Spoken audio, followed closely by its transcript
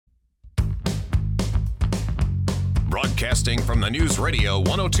Broadcasting from the News Radio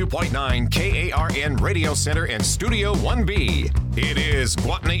 102.9 KARN Radio Center and Studio 1B, it is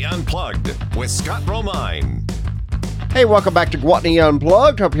Gwatney Unplugged with Scott Romine. Hey, welcome back to Gwatney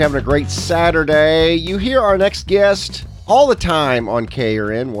Unplugged. Hope you're having a great Saturday. You hear our next guest all the time on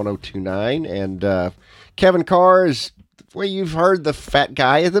KARN 102.9, and Kevin Carr is, well, you've heard the fat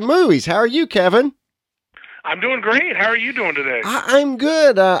guy of the movies. How are you, Kevin? I'm doing great. How are you doing today? I'm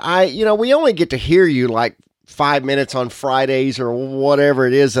good. We only get to hear you like 5 minutes on Fridays or whatever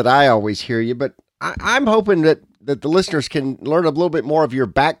it is that I always hear you, but I'm hoping that the listeners can learn a little bit more of your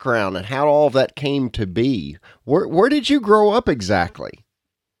background and how all of that came to be. Where did you grow up exactly?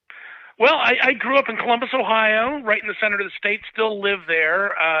 Well, I grew up in Columbus, Ohio, right in the center of the state. Still live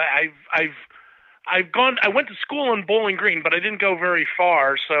there. I went to school in Bowling Green, but I didn't go very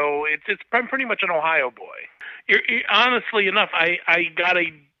far. So I'm pretty much an Ohio boy. Honestly enough, I got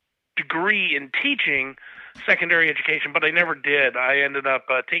a degree in teaching secondary education, but I never did. I ended up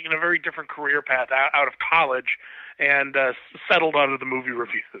taking a very different career path out of college and settled onto the movie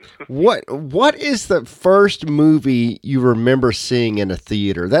reviews. What is the first movie you remember seeing in a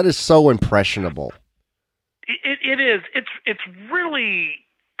theater? That is so impressionable. It is. It's really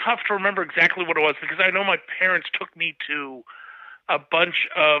tough to remember exactly what it was because I know my parents took me to a bunch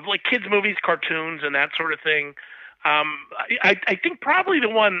of like kids movies, cartoons, and that sort of thing. I think probably the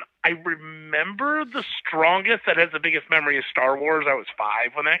one I remember the strongest that has the biggest memory is Star Wars. I was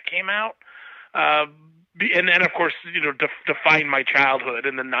 5 when that came out. And then, of course, defined my childhood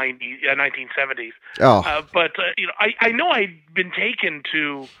in the 1970s. Oh. But I know I'd been taken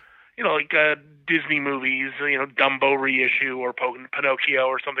to, Disney movies, Dumbo reissue or Pinocchio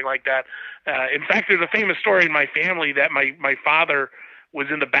or something like that. In fact, there's a famous story in my family that my father was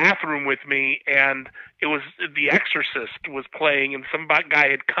in the bathroom with me, and it was The Exorcist was playing, and some guy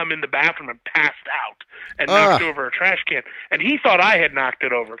had come in the bathroom and passed out and knocked over a trash can. And he thought I had knocked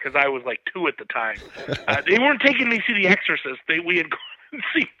it over because I was like 2 at the time. They weren't taking me to see The Exorcist. We had gone and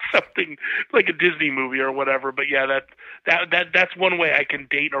seen something like a Disney movie or whatever. But yeah, that's one way I can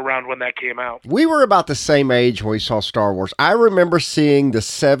date around when that came out. We were about the same age when we saw Star Wars. I remember seeing the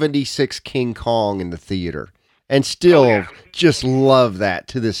 76 King Kong in the theater. And still just love that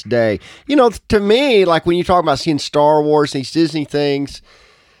to this day. To me, like when you talk about seeing Star Wars, these Disney things,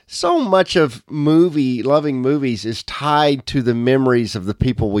 so much of loving movies is tied to the memories of the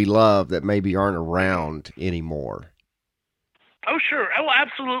people we love that maybe aren't around anymore. Oh, sure. Oh,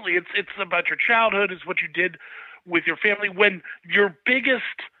 absolutely. It's about your childhood. It's what you did with your family when your biggest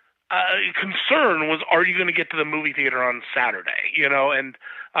concern was, are you going to get to the movie theater on Saturday? And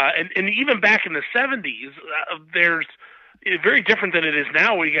even back in the 70s, there's very different than it is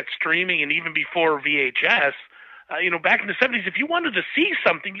now where you get streaming and even before VHS. Back in the 70s, if you wanted to see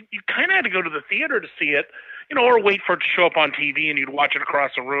something, you kind of had to go to the theater to see it, or wait for it to show up on TV and you'd watch it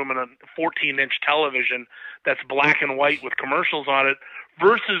across a room on a 14-inch television that's black and white with commercials on it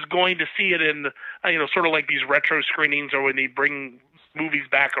versus going to see it in, sort of like these retro screenings or when they bring movies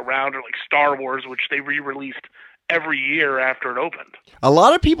back around, or like Star Wars, which they re-released every year after it opened. A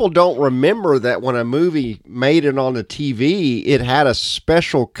lot of people don't remember that when a movie made it on the TV, it had a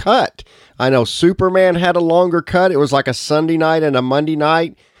special cut. I know Superman had a longer cut. It was like a Sunday night and a Monday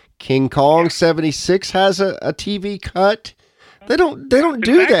night. King Kong 76 has a TV cut. They don't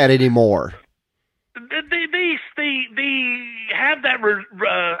do that anymore. They have that.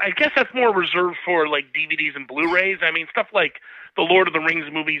 I guess that's more reserved for like DVDs and Blu-rays. I mean, stuff like the Lord of the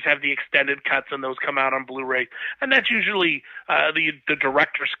Rings movies have the extended cuts, and those come out on Blu-ray. And that's usually the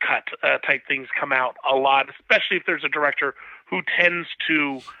director's cut type things come out a lot, especially if there's a director who tends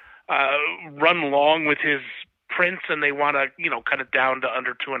to run long with his prints and they want to, cut it down to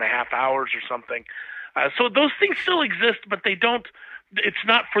under 2.5 hours or something. So those things still exist, but they don't. It's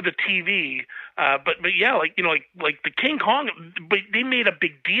not for the TV. But yeah, like the King Kong, but they made a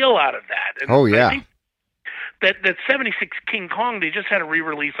big deal out of that. And yeah. I think that 76 King Kong, they just had a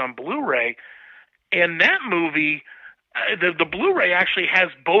re-release on Blu-ray, and that movie, the Blu-ray actually has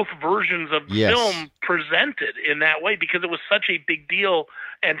both versions of the film presented in that way because it was such a big deal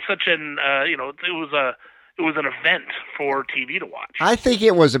and such an it was an event for TV to watch. I think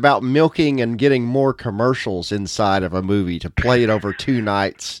it was about milking and getting more commercials inside of a movie to play it over 2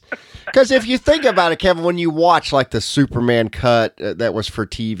 nights. Because if you think about it, Kevin, when you watch like the Superman cut that was for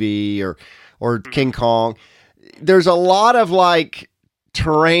TV or King Kong, there's a lot of like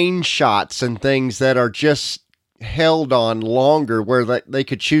terrain shots and things that are just held on longer where they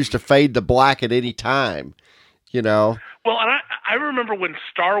could choose to fade the black at any time, Well, and I remember when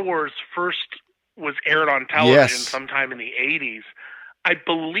Star Wars first was aired on television sometime in the 80s, I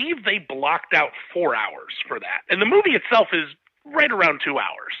believe they blocked out 4 hours for that. And the movie itself is right around 2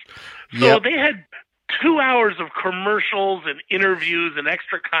 hours. So they had 2 hours of commercials and interviews and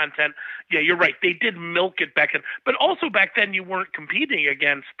extra content. Yeah, you're right. They did milk it back then. But also back then you weren't competing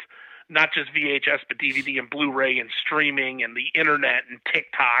against not just VHS, but DVD and Blu-ray and streaming and the internet and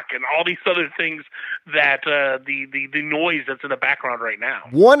TikTok and all these other things that the noise that's in the background right now.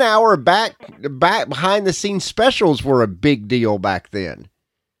 1 hour back behind the scenes specials were a big deal back then.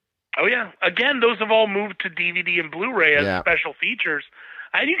 Oh yeah. Again, those have all moved to DVD and Blu-ray as special features.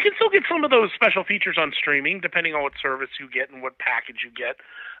 And you can still get some of those special features on streaming, depending on what service you get and what package you get.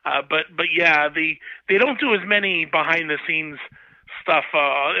 But yeah, they don't do as many behind the scenes stuff.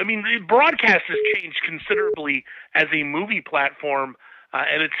 I mean, broadcast has changed considerably as a movie platform,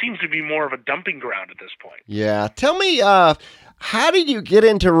 and it seems to be more of a dumping ground at this point. Yeah. Tell me, how did you get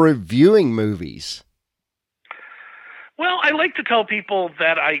into reviewing movies? Well, I like to tell people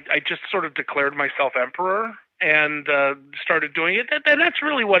that I just sort of declared myself emperor and started doing it. And that's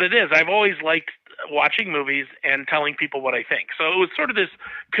really what it is. I've always liked watching movies and telling people what I think. So it was sort of this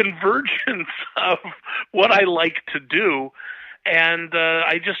convergence of what I like to do. And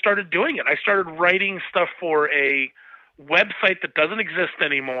I just started doing it. I started writing stuff for a website that doesn't exist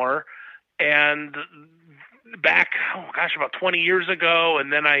anymore. And back, about 20 years ago.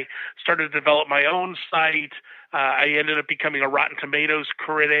 And then I started to develop my own site. I ended up becoming a Rotten Tomatoes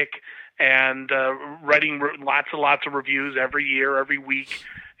critic and writing lots and lots of reviews every year, every week.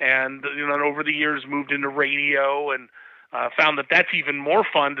 And over the years moved into radio and found that that's even more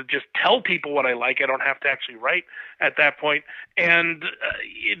fun to just tell people what I like. I don't have to actually write at that point. And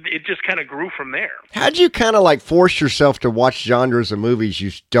it just kind of grew from there. How'd you kind of like force yourself to watch genres of movies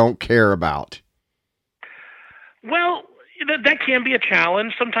you don't care about? Well, that can be a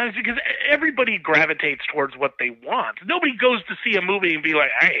challenge sometimes because everybody gravitates towards what they want. Nobody goes to see a movie and be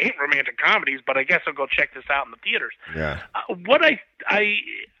like, I hate romantic comedies, but I guess I'll go check this out in the theaters. Yeah. What I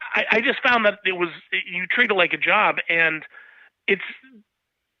just found that you treat it like a job, and it's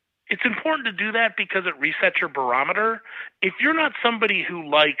important to do that because it resets your barometer. If you're not somebody who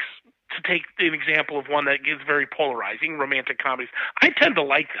likes, to take an example of one that is very polarizing, romantic comedies, I tend to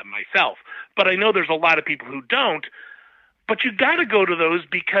like them myself, but I know there's a lot of people who don't. But you got to go to those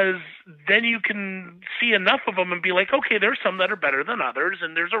because then you can see enough of them and be like, okay, there's some that are better than others,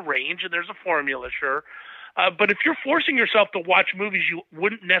 and there's a range and there's a formula, sure. But if you're forcing yourself to watch movies you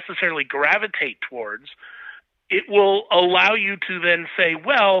wouldn't necessarily gravitate towards, it will allow you to then say,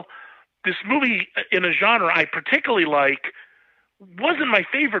 well, this movie in a genre I particularly like wasn't my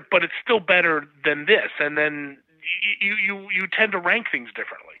favorite, but it's still better than this. And then you tend to rank things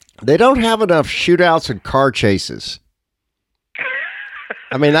differently. They don't have enough shootouts and car chases.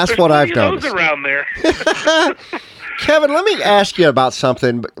 I mean, that's what I've noticed. Those around there. Kevin, let me ask you about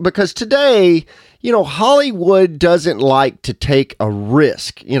something, because today, Hollywood doesn't like to take a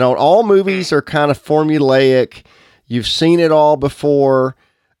risk. All movies are kind of formulaic. You've seen it all before.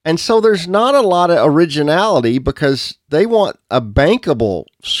 And so there's not a lot of originality because they want a bankable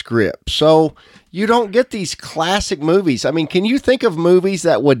script. So you don't get these classic movies. I mean, can you think of movies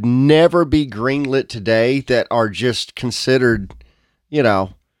that would never be greenlit today that are just considered,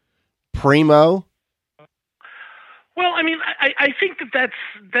 primo? Well, I mean, I think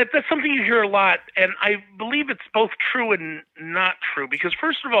that's something you hear a lot, and I believe it's both true and not true. Because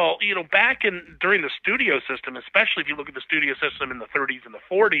first of all, during the studio system, especially if you look at the studio system in the 30s and the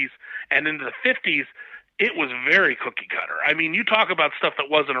 40s and into the 50s, it was very cookie cutter. I mean, you talk about stuff that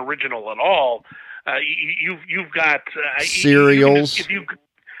wasn't original at all. You've got serials.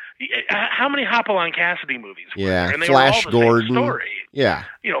 How many Hopalong Cassidy movies were there? And they Flash were all the Gordon. same story. Yeah.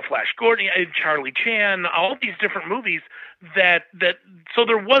 Flash Gordon, Charlie Chan, all these different movies that so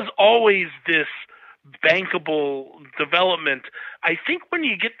there was always this bankable development. I think when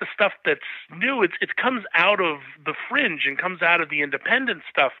you get the stuff that's new, it comes out of the fringe and comes out of the independent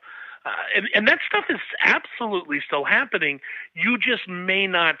stuff. And that stuff is absolutely still happening. You just may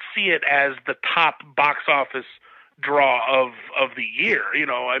not see it as the top box office draw of the year.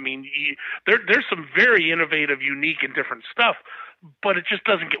 I mean, there's some very innovative, unique, and different stuff, but it just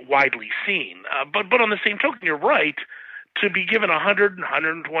doesn't get widely seen. But on the same token, you're right. To be given $100,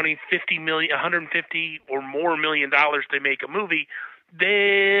 $120, $50 million, $150 or more $1 million to make a movie,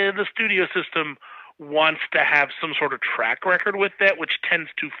 the studio system wants to have some sort of track record with that, which tends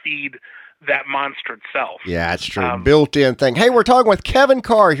to feed that monster itself. Yeah, it's true. Built-in thing. Hey, we're talking with Kevin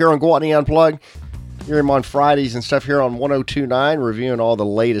Carr here on Gwatney Unplugged. Hear him on Fridays and stuff here on 102.9, reviewing all the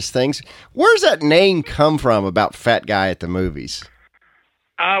latest things. Where's that name come from about fat guy at the movies?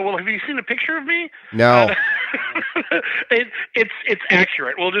 Well, have you seen a picture of me? No. it's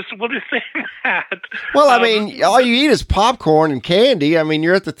accurate. We'll just say that. Well, I mean, all you eat is popcorn and candy. I mean,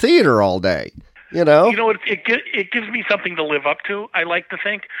 you're at the theater all day. You know, it gives me something to live up to. I like to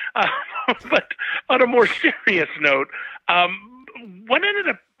think. But on a more serious note, what ended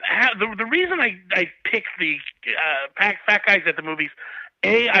up the reason I picked the Fat Guys at the Movies.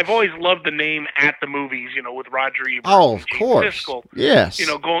 I've always loved the name At the Movies, with Roger Ebert. Oh, of course. Siskel, yes.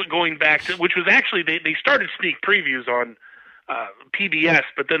 Going back to, which was actually, they started sneak previews on PBS,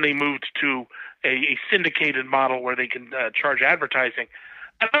 but then they moved to a syndicated model where they can charge advertising.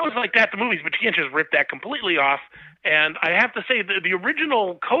 And I was like, At the Movies, but you can't just rip that completely off. And I have to say, the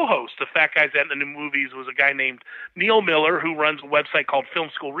original co-host of Fat Guys at the Movies was a guy named Neil Miller, who runs a website called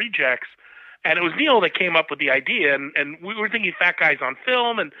Film School Rejects. And it was Neil that came up with the idea, and we were thinking Fat Guys on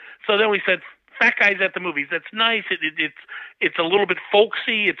film, and so then we said Fat Guys at the Movies. That's nice. It's a little bit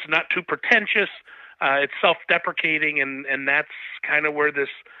folksy. It's not too pretentious. It's self-deprecating, and that's kind of where this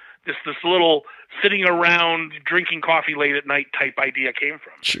little sitting around drinking coffee late at night type idea came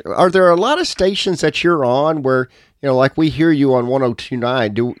from. Sure. Are there a lot of stations that you're on where, like we hear you on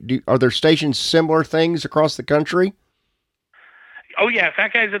 102.9? Are there stations similar things across the country? Oh yeah,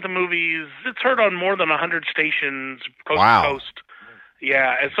 Fat Guys at the Movies. It's heard on more than 100 stations coast wow. to coast.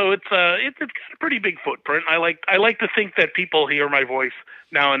 Yeah, and so it's got a pretty big footprint. I like to think that people hear my voice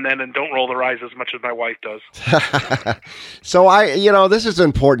now and then and don't roll their eyes as much as my wife does. So this is an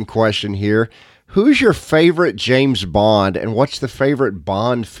important question here. Who's your favorite James Bond, and what's the favorite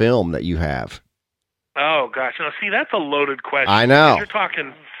Bond film that you have? Oh gosh, now see, that's a loaded question. I know. You're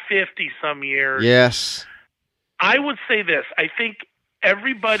talking 50 some years. Yes. I would say this. I think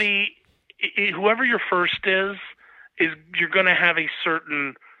everybody, whoever your first is you're going to have a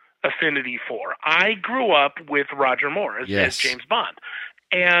certain affinity for. I grew up with Roger Moore as James Bond.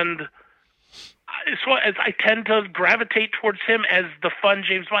 And so as I tend to gravitate towards him as the fun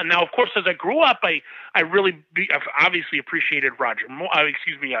James Bond. Now, of course, as I grew up, I've obviously appreciated Roger Moore,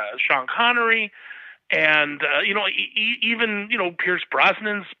 Sean Connery. And, even Pierce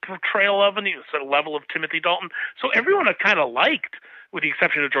Brosnan's portrayal of him, sort of level of Timothy Dalton. So everyone I kind of liked, with the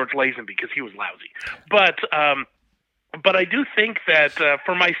exception of George Lazenby, because he was lousy. But I do think that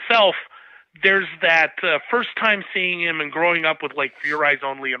for myself, there's that first time seeing him and growing up with like For Your Eyes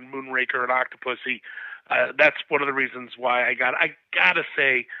Only and Moonraker and Octopussy. That's one of the reasons why I gotta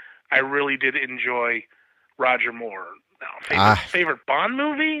say I really did enjoy Roger Moore. Now, favorite Bond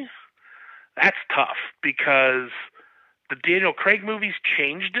movie? That's tough because the Daniel Craig movies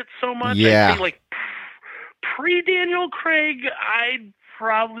changed it so much. Yeah. I'd say like pre-Daniel Craig, I'd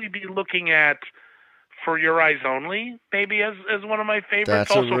probably be looking at For Your Eyes Only, maybe as one of my favorites.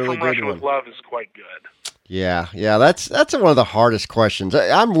 That's also, really From Russia one. with Love is quite good. Yeah, that's one of the hardest questions.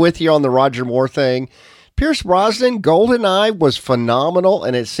 I'm with you on the Roger Moore thing. Pierce Brosnan, GoldenEye was phenomenal,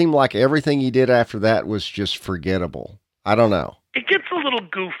 and it seemed like everything he did after that was just forgettable. I don't know. It gets a little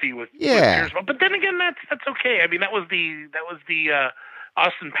goofy with Pierce, but then again, that's okay. I mean, that was the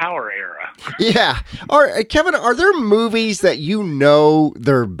Austin Power era. Yeah. Kevin, are there movies that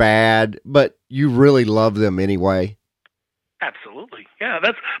they're bad, but you really love them anyway? Absolutely. Yeah,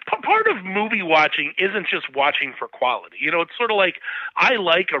 that's part of movie watching. Isn't just watching for quality. It's sort of like I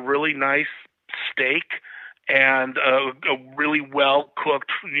like a really nice steak and a really well cooked,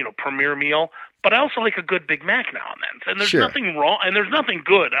 premier meal. But I also like a good Big Mac now and then. And there's nothing wrong, and there's nothing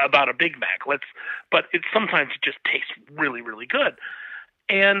good about a Big Mac. But sometimes it just tastes really, really good.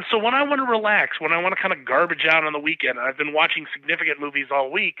 And so when I want to relax, when I want to kind of garbage out on the weekend, and I've been watching significant movies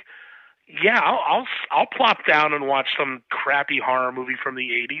all week, I'll plop down and watch some crappy horror movie from the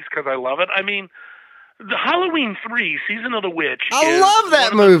 80s because I love it. I mean, the Halloween 3, Season of the Witch. I love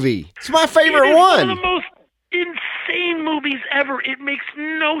that movie. It's my favorite one. It's one of the most insane movies ever. It makes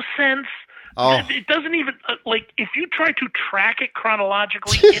no sense. Oh. It doesn't even, if you try to track it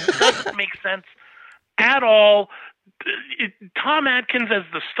chronologically, it doesn't make sense at all. Tom Atkins as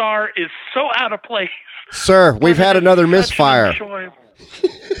the star is so out of place. Sir, we've had another misfire.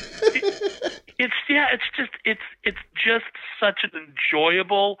 It's just such an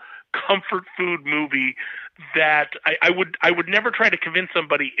enjoyable comfort food movie that I would never try to convince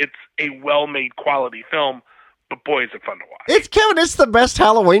somebody it's a well-made quality film. But boy, is it fun to watch. It's the best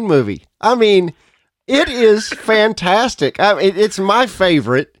Halloween movie. I mean, it is fantastic. It's my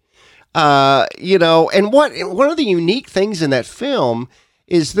favorite. And one of the unique things in that film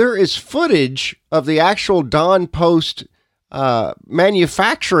is there is footage of the actual Don Post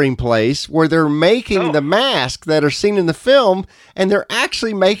manufacturing place where they're making the mask that are seen in the film, and they're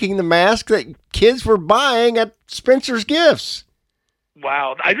actually making the mask that kids were buying at Spencer's Gifts.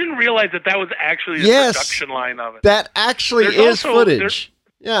 Wow, I didn't realize that was actually the Yes, production line of it. that actually is footage.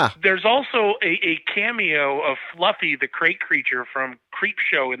 Yeah. There's also a cameo of Fluffy, the crate creature from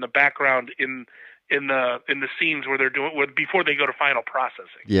Creepshow, in the background in the scenes where they're doing before they go to final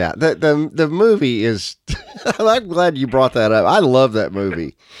processing. Yeah, the movie is. I'm glad you brought that up. I love that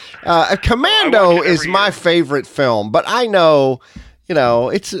movie. Commando is my favorite film, but I know,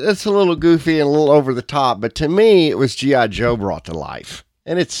 it's a little goofy and a little over the top. But to me, it was G.I. Joe brought to life,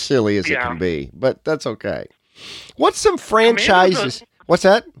 and it's silly as it can be, but that's okay. What's some franchises? What's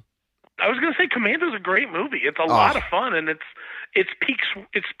that? I was going to say Commando's a great movie. It's a lot of fun, and it's peak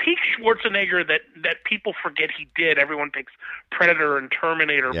Schwarzenegger that people forget he did. Everyone picks Predator and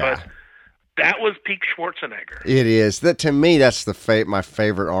Terminator, but that was peak Schwarzenegger. It is. That to me, that's my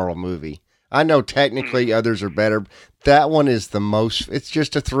favorite Arnold movie. I know technically others are better. That one is the most. It's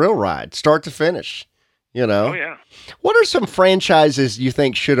just a thrill ride, start to finish. Oh yeah. What are some franchises you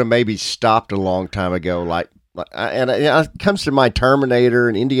think should have maybe stopped a long time ago? And it comes to my Terminator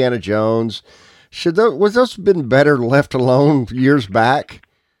and Indiana Jones. Was those been better left alone years back?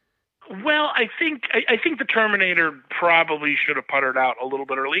 Well, I think the Terminator probably should have puttered out a little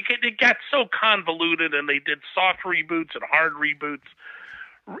bit early. It got so convoluted, and they did soft reboots and hard reboots.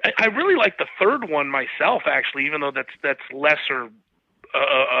 I really like the third one myself, actually, even though that's lesser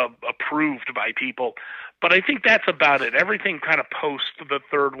approved by people. But I think that's about it. Everything kind of post the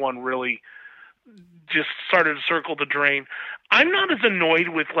third one really just started to circle the drain. I'm not as annoyed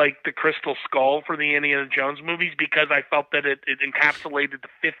with the Crystal Skull for the Indiana Jones movies because I felt that it encapsulated the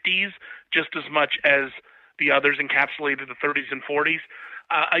 50s just as much as the others encapsulated the 30s and 40s.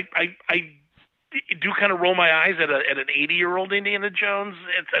 I do kind of roll my eyes at an 80-year-old Indiana Jones.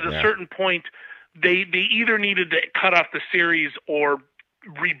 It's at a certain point they either needed to cut off the series or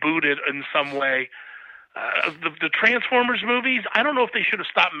reboot it in some way. The Transformers movies, I don't know if they should have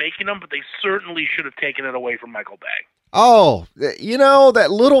stopped making them, but they certainly should have taken it away from Michael Bay. Oh,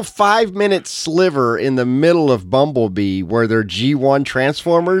 that little 5-minute sliver in the middle of Bumblebee where they're G1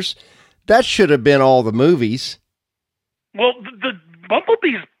 Transformers, that should have been all the movies. Well, the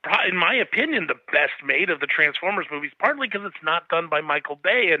Bumblebee's, in my opinion, the best made of the Transformers movies, partly because it's not done by Michael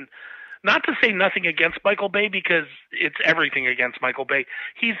Bay, and not to say nothing against Michael Bay, because it's everything against Michael Bay.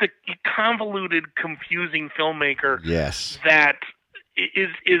 He's a convoluted, confusing filmmaker. Yes. That is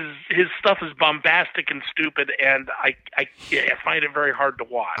his stuff is bombastic and stupid, and I find it very hard to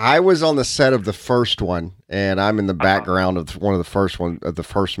watch. I was on the set of the first one, and I'm in the background of one of the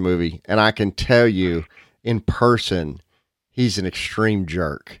first movie, and I can tell you, in person, he's an extreme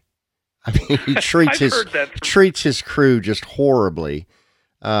jerk. I mean, he treats his crew just horribly.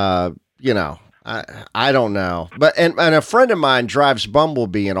 I don't know, but and a friend of mine drives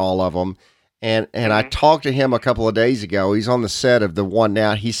Bumblebee in all of them, and I talked to him a couple of days ago. He's on the set of the one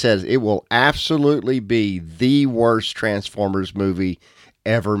now. He says it will absolutely be the worst Transformers movie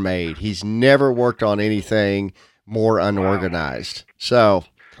ever made. He's never worked on anything more unorganized. So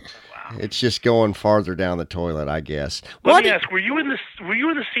it's just going farther down the toilet, I guess. Let me ask: Were you in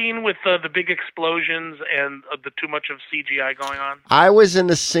the scene with the big explosions and the too much of CGI going on? I was in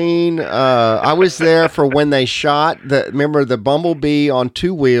the scene. I was there for when they shot remember the Bumblebee on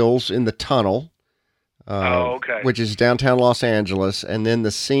two wheels in the tunnel. Which is downtown Los Angeles, and then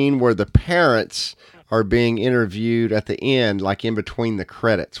the scene where the parents are being interviewed at the end, like in between the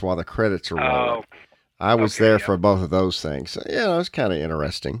credits, while the credits are rolling. I was there for both of those things. So, it was kind of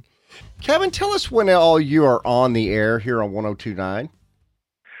interesting. Kevin, tell us when all you are on the air here on 102.9.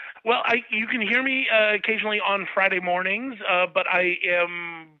 Well, you can hear me occasionally on Friday mornings, but I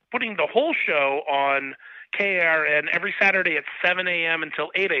am putting the whole show on KARN every Saturday at 7 a.m. until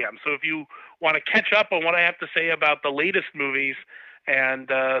 8 a.m. So if you want to catch up on what I have to say about the latest movies and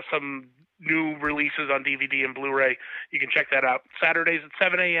some new releases on DVD and Blu-ray, you can check that out Saturdays at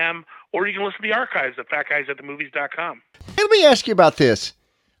 7 a.m., or you can listen to the archives at fatguysatthemovies.com. Let me ask you about this.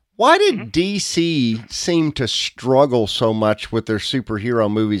 Why did DC seem to struggle so much with their superhero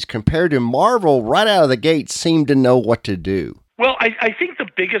movies compared to Marvel right out of the gate seemed to know what to do? Well, I think the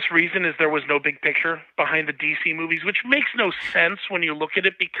biggest reason is there was no big picture behind the DC movies, which makes no sense when you look at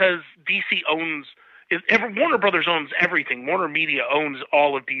it because DC Warner Brothers owns everything. Warner Media owns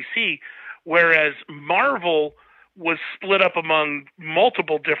all of DC, whereas Marvel was split up among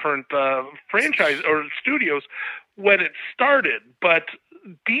multiple different franchise or studios when it started, but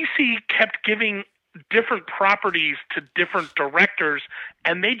DC kept giving different properties to different directors,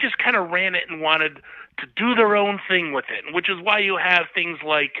 and they just kind of ran it and wanted to do their own thing with it, which is why you have things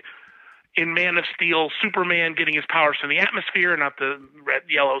like in Man of Steel, Superman getting his powers from the atmosphere, not the red,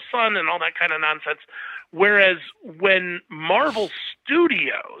 yellow sun, and all that kind of nonsense, Whereas when Marvel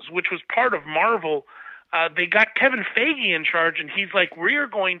Studios, which was part of Marvel, they got Kevin Feige in charge, and he's like, we're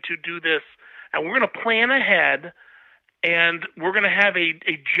going to do this, and we're going to plan ahead, and we're going to have a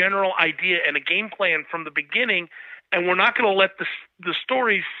general idea and a game plan from the beginning, and we're not going to let the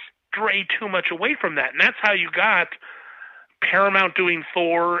stories stray too much away from that. And that's how you got Paramount doing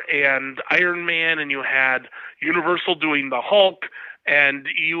Thor and Iron Man, and you had Universal doing the Hulk, and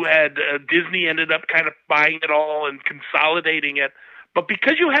you had Disney ended up kind of buying it all and consolidating it. But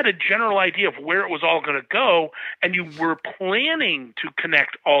because you had a general idea of where it was all going to go, and you were planning to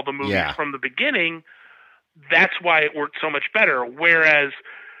connect all the movies from the beginning, that's why it worked so much better. Whereas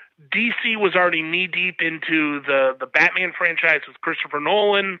DC was already knee-deep into the Batman franchise with Christopher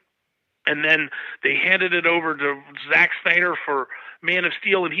Nolan, and then they handed it over to Zack Snyder for Man of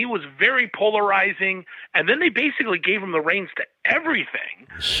Steel, and he was very polarizing. And then they basically gave him the reins to everything.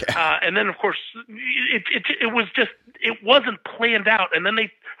 And then, of course, it wasn't planned out. And then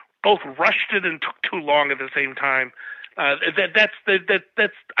they both rushed it and took too long at the same time. That's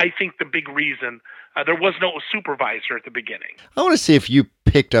I think the big reason. There was no supervisor at the beginning. I want to see if you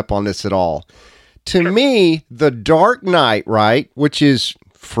picked up on this at all. To me, The Dark Knight, right, which is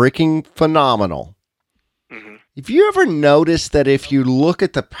freaking phenomenal. Mm-hmm. Have you ever noticed that if you look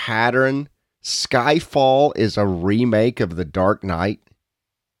at the pattern, Skyfall is a remake of The Dark Knight?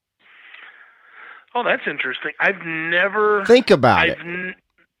 Oh, that's interesting. I've never... Think about it.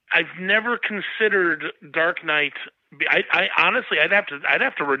 I've never considered Dark Knight... I honestly, I'd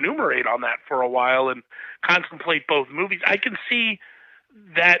have to remunerate on that for a while and contemplate both movies. I can see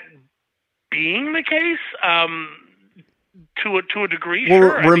that being the case, to a degree. Well,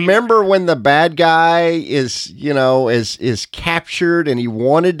 sure. Remember when the bad guy is captured, and he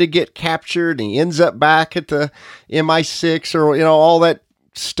wanted to get captured, and he ends up back at the MI6 or all that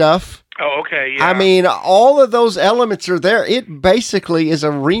stuff. Oh, okay. Yeah. I mean, all of those elements are there. It basically is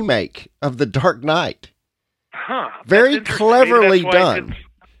a remake of The Dark Knight. Huh. Very cleverly done.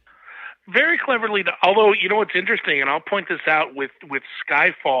 Very cleverly done. Although, what's interesting, and I'll point this out with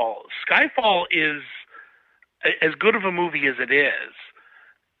Skyfall. Skyfall is as good of a movie as it is.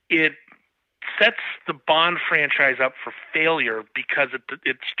 It sets the Bond franchise up for failure because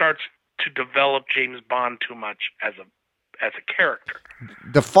it starts to develop James Bond too much as a character.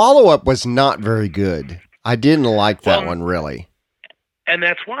 The follow-up was not very good. I didn't like that one, really. And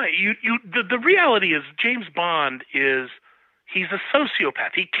that's why the reality is James Bond he's a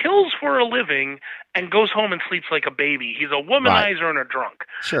sociopath. He kills for a living and goes home and sleeps like a baby. He's a womanizer and a drunk.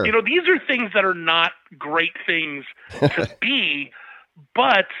 Sure. These are things that are not great things to be,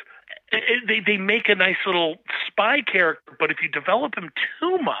 but they make a nice little spy character. But if you develop him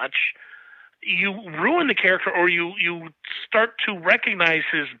too much, you ruin the character, or you start to recognize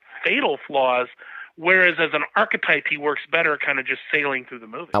his fatal flaws. Whereas as an archetype, he works better kind of just sailing through the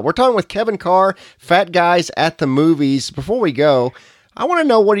movie. We're talking with Kevin Carr, Fat Guys at the Movies. Before we go, I want to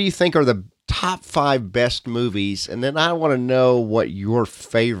know, what do you think are the top 5 best movies? And then I want to know what your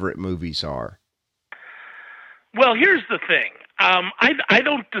favorite movies are. Well, here's the thing. I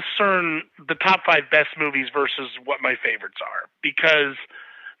don't discern the top 5 best movies versus what my favorites are. Because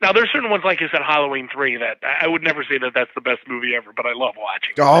now there's certain ones, like I said, Halloween 3, that I would never say that that's the best movie ever, but I love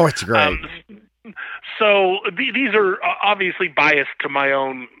watching. Oh, it's great. So these are obviously biased to my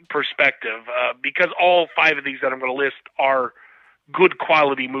own perspective, because all 5 of these that I'm going to list are good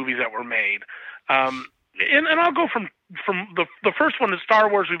quality movies that were made. And I'll go from the first one is Star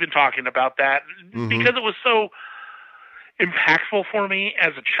Wars. We've been talking about that because it was so impactful for me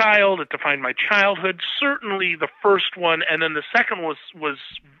as a child. It defined my childhood. Certainly the first one, and then the second was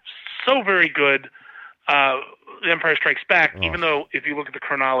so very good. The Empire Strikes Back, even though if you look at the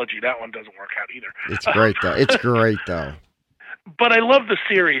chronology, that one doesn't work out either. It's great though. It's great though. But I love the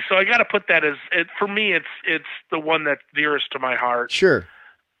series, so I got to put that for me. It's the one that's dearest to my heart. Sure.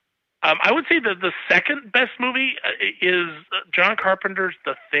 I would say that the second best movie is John Carpenter's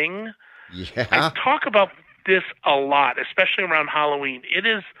The Thing. Yeah. I talk about this a lot, especially around Halloween. It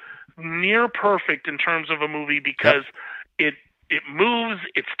is near perfect in terms of a movie because it moves,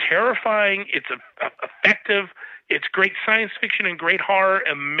 it's terrifying, it's effective, it's great science fiction and great horror,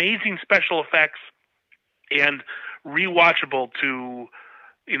 amazing special effects, and rewatchable to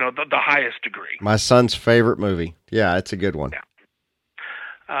the highest degree. My son's favorite movie. Yeah, it's a good one. Yeah.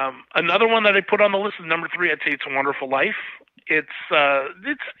 Another one that I put on the list is number 3. I'd say It's a Wonderful Life. It's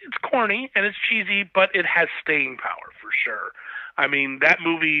corny and it's cheesy, but it has staying power for sure. I mean, that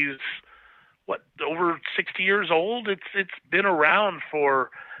movie's over 60 years old. It's been around for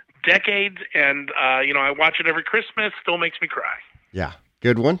decades, and I watch it every Christmas. Still makes me cry. Yeah,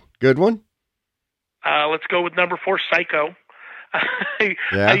 good one. Good one. Let's go with number 4, Psycho.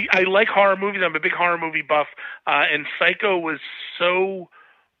 I like horror movies. I'm a big horror movie buff, and Psycho was so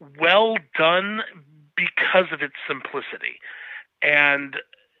well done because of its simplicity, and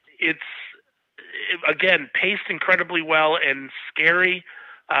it's again paced incredibly well and scary,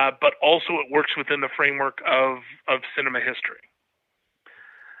 but also it works within the framework of cinema history.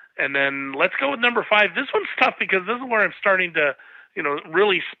 And then let's go with number 5. This one's tough because this is where I'm starting to,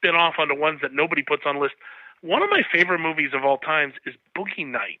 really spin off onto ones that nobody puts on lists. One of my favorite movies of all times is Boogie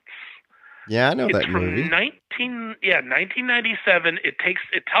Nights. Yeah, I know that movie. It's from 1997. It's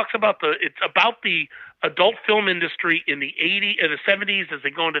about the adult film industry in the 70s as they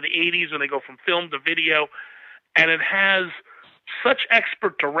go into the 80s when they go from film to video, and it has such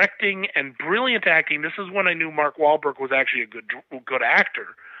expert directing and brilliant acting. This is when I knew Mark Wahlberg was actually a good actor.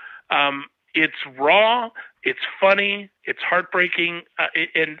 It's raw, it's funny, it's heartbreaking,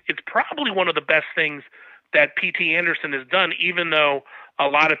 and it's probably one of the best things that P.T. Anderson has done, even though a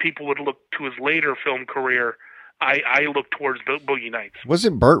lot of people would look to his later film career. I look towards Boogie Nights.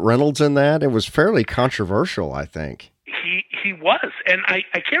 Wasn't Burt Reynolds in that? It was fairly controversial, I think. He was, and I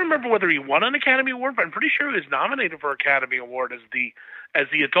can't remember whether he won an Academy Award, but I'm pretty sure he was nominated for an Academy Award as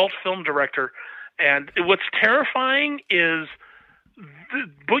the adult film director. And what's terrifying is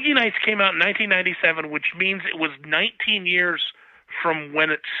Boogie Nights came out in 1997, which means it was 19 years from when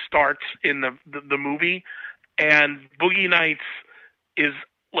it starts in the movie, and Boogie Nights is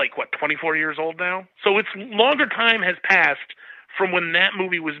 24 years old now. So it's longer time has passed from when that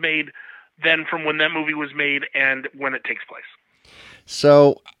movie was made than from when that movie was made and when it takes place.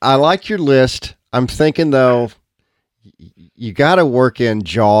 So I like your list. I'm thinking though, you got to work in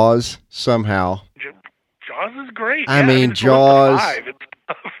Jaws somehow. Jaws is great. I mean Jaws.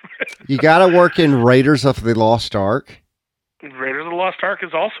 You got to work in Raiders of the Lost Ark. Raiders of the Lost Ark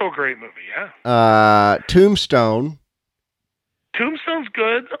is also a great movie, yeah. Tombstone. Tombstone's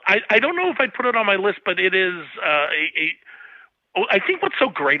good. I don't know if I'd put it on my list, but it is I think what's so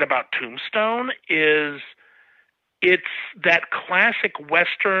great about Tombstone is it's that classic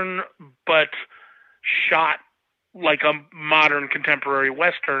Western, but shot like a modern contemporary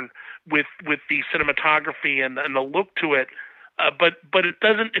Western with the cinematography and the look to it. But it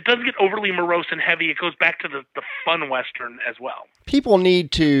doesn't get overly morose and heavy. It goes back to the fun Western as well. People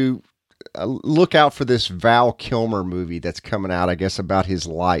need to look out for this Val Kilmer movie that's coming out, I guess, about his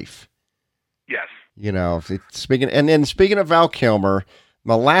life. Yes. Speaking of Val Kilmer,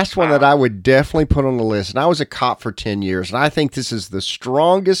 the last one that I would definitely put on the list, and I was a cop for 10 years, and I think this is the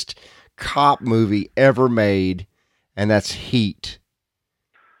strongest cop movie ever made, and that's Heat.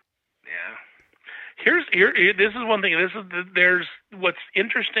 This is one thing. There's what's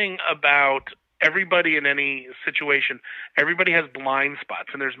interesting about everybody in any situation. Everybody has blind spots,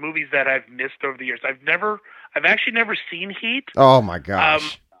 and there's movies that I've missed over the years. I've actually never seen Heat. Oh my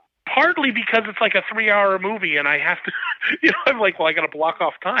gosh! Partly because it's like a 3-hour movie, and I have to, I'm like, well, I got to block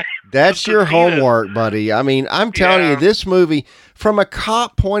off time. That's your homework, buddy. I mean, I'm telling you, this movie, from a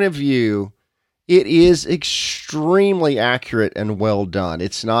cop point of view, it is extremely accurate and well done.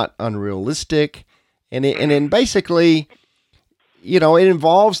 It's not unrealistic. And basically, it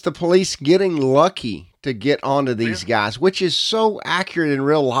involves the police getting lucky to get onto these guys, which is so accurate in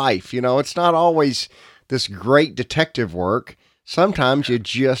real life. It's not always this great detective work. Sometimes you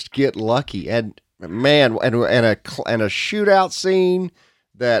just get lucky. And man, and a shootout scene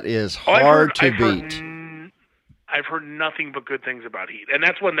that is hard to beat. I've heard nothing but good things about Heat, and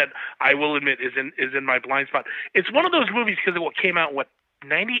that's one that I will admit is in my blind spot. It's one of those movies because of what came out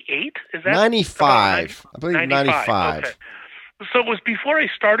 98? Is that 95? I believe 95. Okay. So it was before I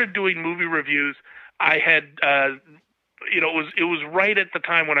started doing movie reviews. I had, it was right at the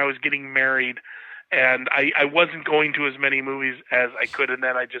time when I was getting married, and I wasn't going to as many movies as I could, and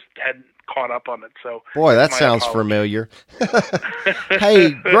then I just hadn't caught up on it. So, boy, that sounds familiar.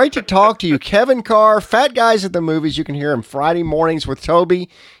 Hey, great to talk to you, Kevin Carr, Fat Guys at the Movies. You can hear him Friday mornings with Toby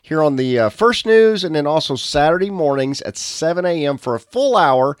here on the First News, and then also Saturday mornings at 7 a.m. for a full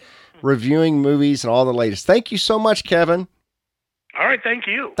hour reviewing movies and all the latest. Thank you so much, Kevin. All right, thank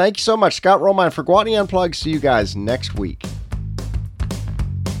you. Thank you so much. Scott Romine for Gwatney Unplugged. See you guys next week.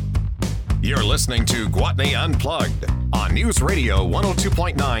 You're listening to Gwatney Unplugged on News Radio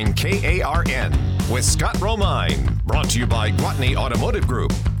 102.9 KARN with Scott Romine. Brought to you by Gwatney Automotive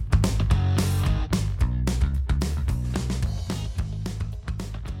Group.